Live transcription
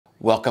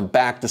Welcome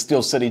back to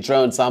Steel City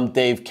Drones. I'm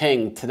Dave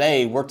King.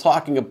 Today we're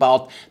talking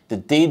about the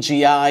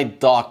DJI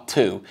Dock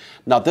 2.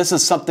 Now this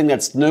is something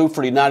that's new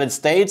for the United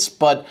States,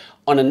 but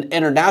on an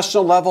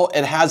international level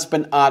it has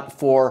been out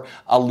for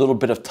a little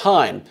bit of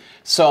time.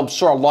 So I'm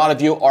sure a lot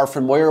of you are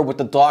familiar with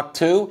the Dock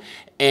 2.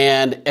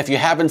 And if you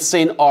haven't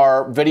seen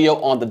our video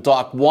on the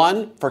Dock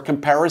 1 for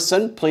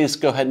comparison, please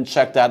go ahead and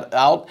check that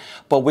out.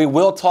 But we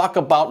will talk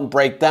about and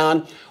break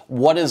down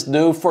what is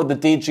new for the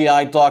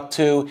DJI Dock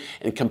 2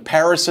 in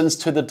comparisons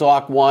to the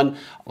Dock 1,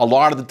 a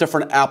lot of the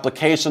different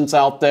applications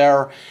out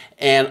there,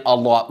 and a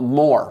lot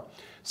more.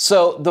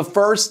 So the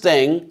first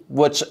thing,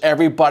 which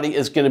everybody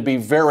is going to be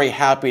very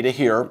happy to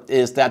hear,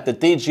 is that the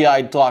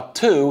DJI Dock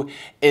 2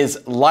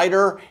 is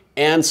lighter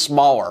and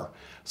smaller.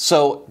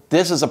 So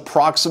this is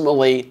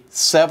approximately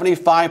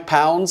 75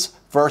 pounds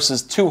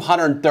versus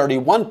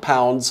 231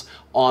 pounds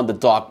on the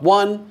Dock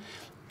 1.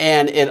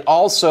 And it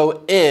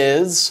also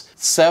is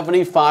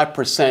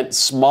 75%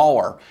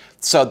 smaller.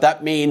 So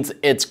that means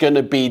it's going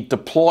to be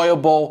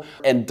deployable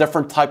in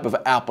different type of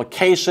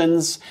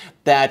applications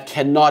that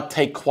cannot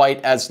take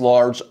quite as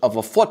large of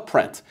a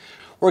footprint.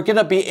 We're going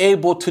to be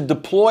able to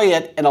deploy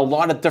it in a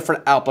lot of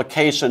different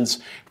applications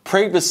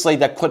previously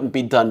that couldn't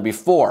be done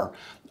before.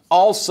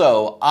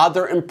 Also,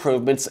 other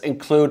improvements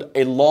include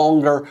a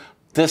longer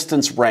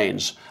distance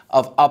range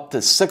of up to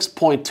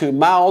 6.2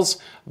 miles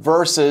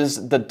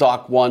versus the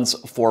Dock 1's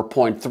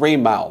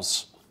 4.3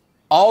 miles.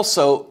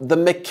 Also, the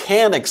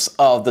mechanics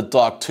of the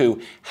Dock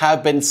 2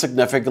 have been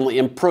significantly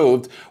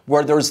improved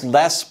where there's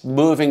less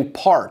moving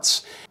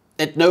parts.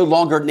 It no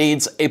longer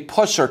needs a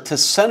pusher to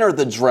center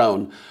the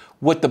drone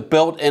with the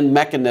built-in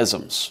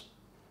mechanisms.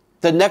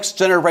 The next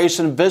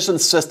generation vision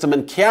system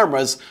and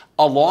cameras,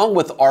 along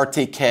with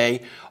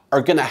RTK,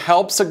 are going to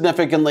help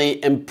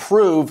significantly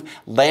improve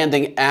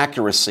landing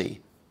accuracy.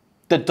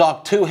 The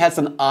Dock 2 has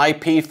an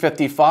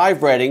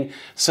IP55 rating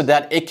so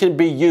that it can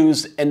be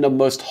used in the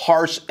most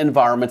harsh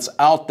environments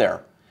out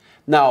there.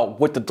 Now,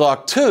 with the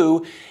Dock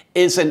 2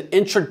 is an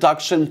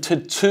introduction to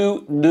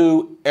two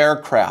new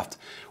aircraft.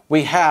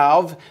 We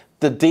have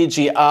the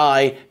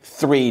DJI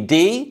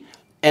 3D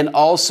and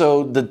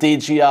also the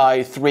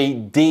DJI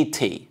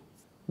 3DT.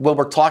 When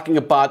we're talking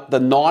about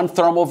the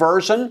non-thermal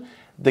version,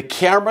 the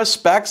camera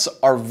specs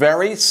are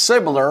very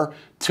similar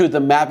to the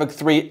Mavic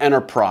 3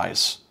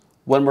 Enterprise.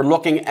 When we're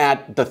looking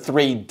at the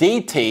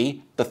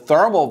 3DT, the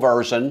thermal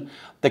version,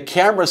 the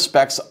camera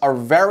specs are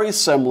very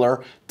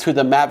similar to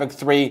the Mavic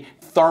 3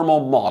 thermal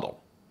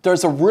model.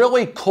 There's a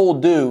really cool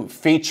new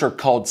feature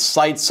called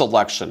site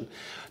selection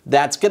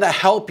that's going to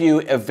help you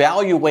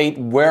evaluate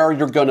where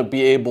you're going to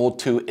be able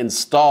to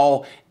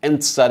install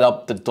and set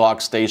up the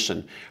dock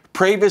station.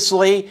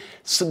 Previously,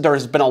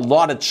 there's been a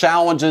lot of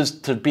challenges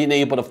to being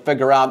able to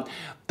figure out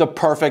the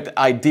perfect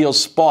ideal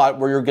spot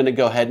where you're going to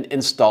go ahead and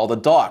install the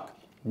dock.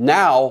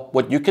 Now,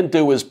 what you can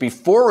do is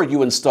before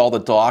you install the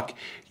dock,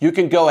 you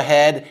can go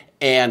ahead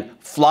and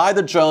fly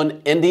the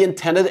drone in the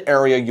intended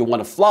area you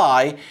want to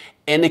fly,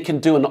 and it can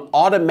do an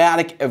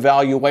automatic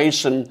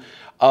evaluation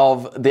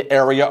of the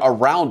area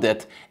around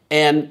it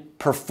and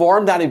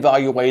perform that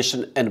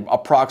evaluation in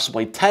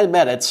approximately 10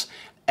 minutes.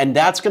 And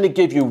that's going to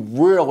give you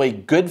really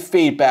good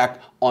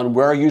feedback on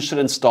where you should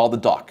install the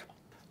dock.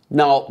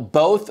 Now,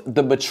 both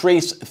the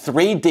Matrice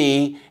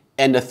 3D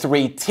and the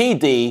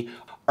 3TD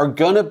are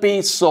going to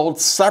be sold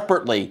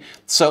separately.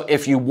 So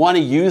if you want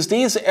to use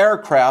these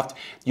aircraft,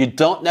 you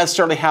don't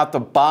necessarily have to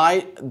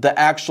buy the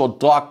actual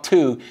Dock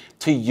 2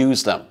 to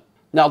use them.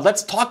 Now,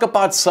 let's talk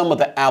about some of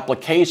the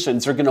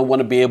applications you're going to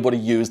want to be able to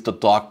use the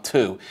Dock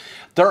 2.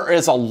 There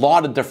is a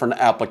lot of different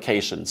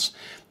applications.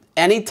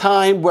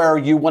 Anytime where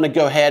you want to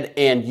go ahead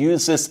and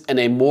use this in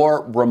a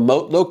more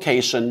remote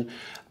location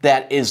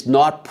that is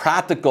not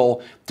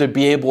practical to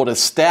be able to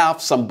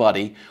staff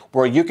somebody,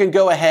 where you can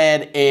go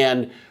ahead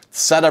and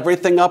set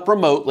everything up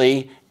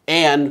remotely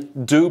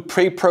and do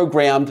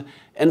pre-programmed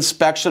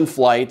inspection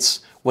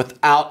flights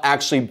without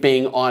actually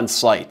being on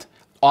site.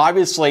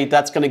 Obviously,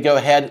 that's going to go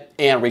ahead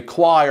and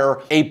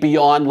require a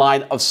beyond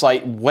line of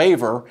sight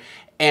waiver.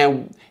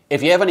 And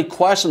if you have any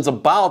questions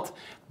about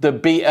the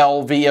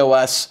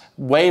BLVOS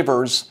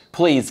waivers,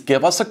 please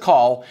give us a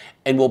call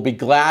and we'll be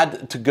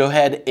glad to go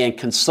ahead and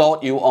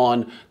consult you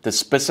on the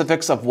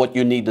specifics of what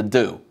you need to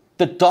do.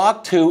 The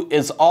Dock 2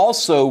 is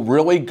also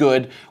really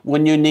good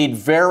when you need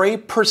very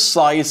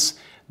precise,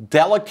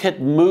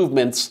 delicate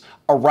movements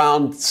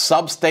around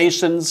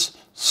substations,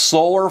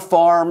 solar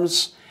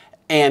farms,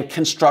 and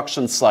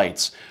construction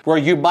sites, where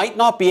you might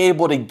not be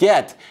able to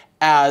get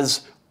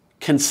as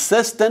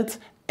consistent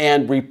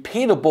and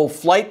repeatable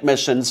flight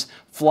missions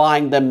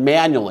flying them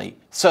manually.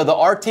 So the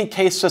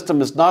RTK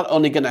system is not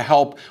only going to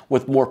help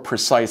with more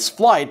precise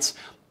flights,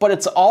 but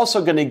it's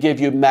also going to give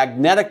you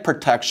magnetic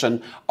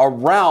protection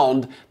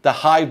around the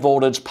high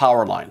voltage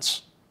power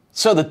lines.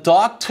 So the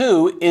Dock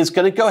 2 is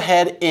going to go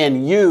ahead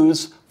and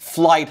use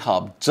Flight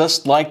Hub,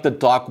 just like the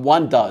Dock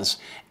 1 does.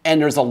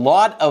 And there's a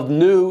lot of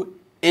new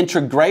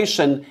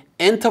integration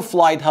into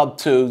Flight Hub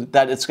 2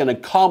 that it's going to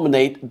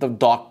culminate the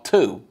Dock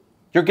 2.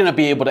 You're going to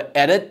be able to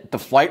edit the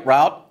flight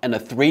route in a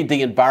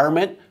 3D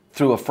environment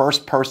through a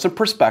first-person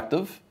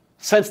perspective.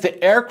 Since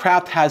the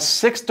aircraft has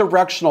 6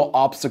 directional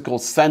obstacle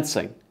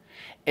sensing,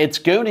 it's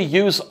going to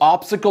use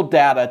obstacle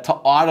data to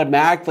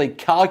automatically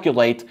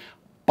calculate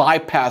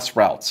bypass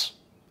routes.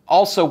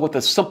 Also, with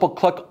a simple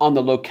click on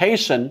the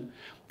location,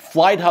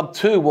 Flight Hub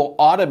 2 will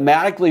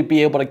automatically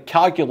be able to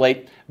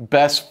calculate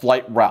best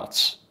flight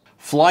routes.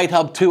 Flight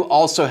Hub 2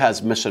 also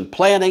has mission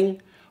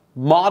planning,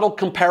 model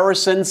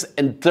comparisons,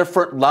 and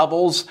different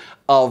levels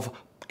of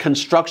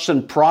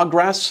construction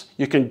progress.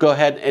 You can go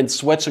ahead and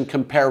switch and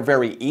compare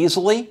very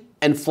easily.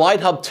 And Flight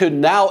Hub 2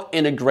 now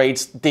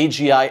integrates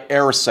DJI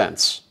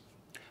AirSense.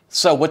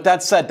 So with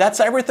that said,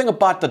 that's everything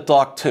about the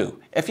Dock 2.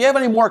 If you have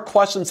any more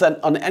questions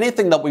on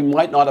anything that we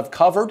might not have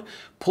covered,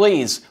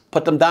 please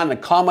put them down in the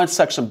comments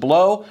section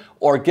below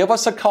or give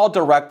us a call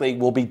directly.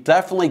 We'll be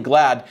definitely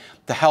glad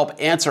to help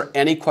answer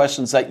any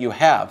questions that you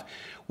have.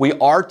 We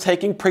are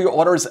taking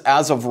pre-orders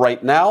as of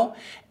right now,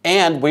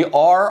 and we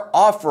are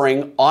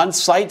offering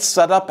on-site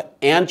setup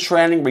and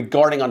training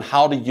regarding on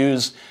how to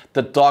use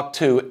the Dock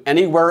 2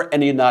 anywhere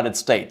in the United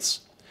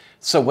States.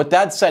 So with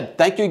that said,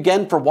 thank you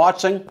again for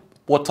watching.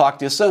 We'll talk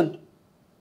to you soon.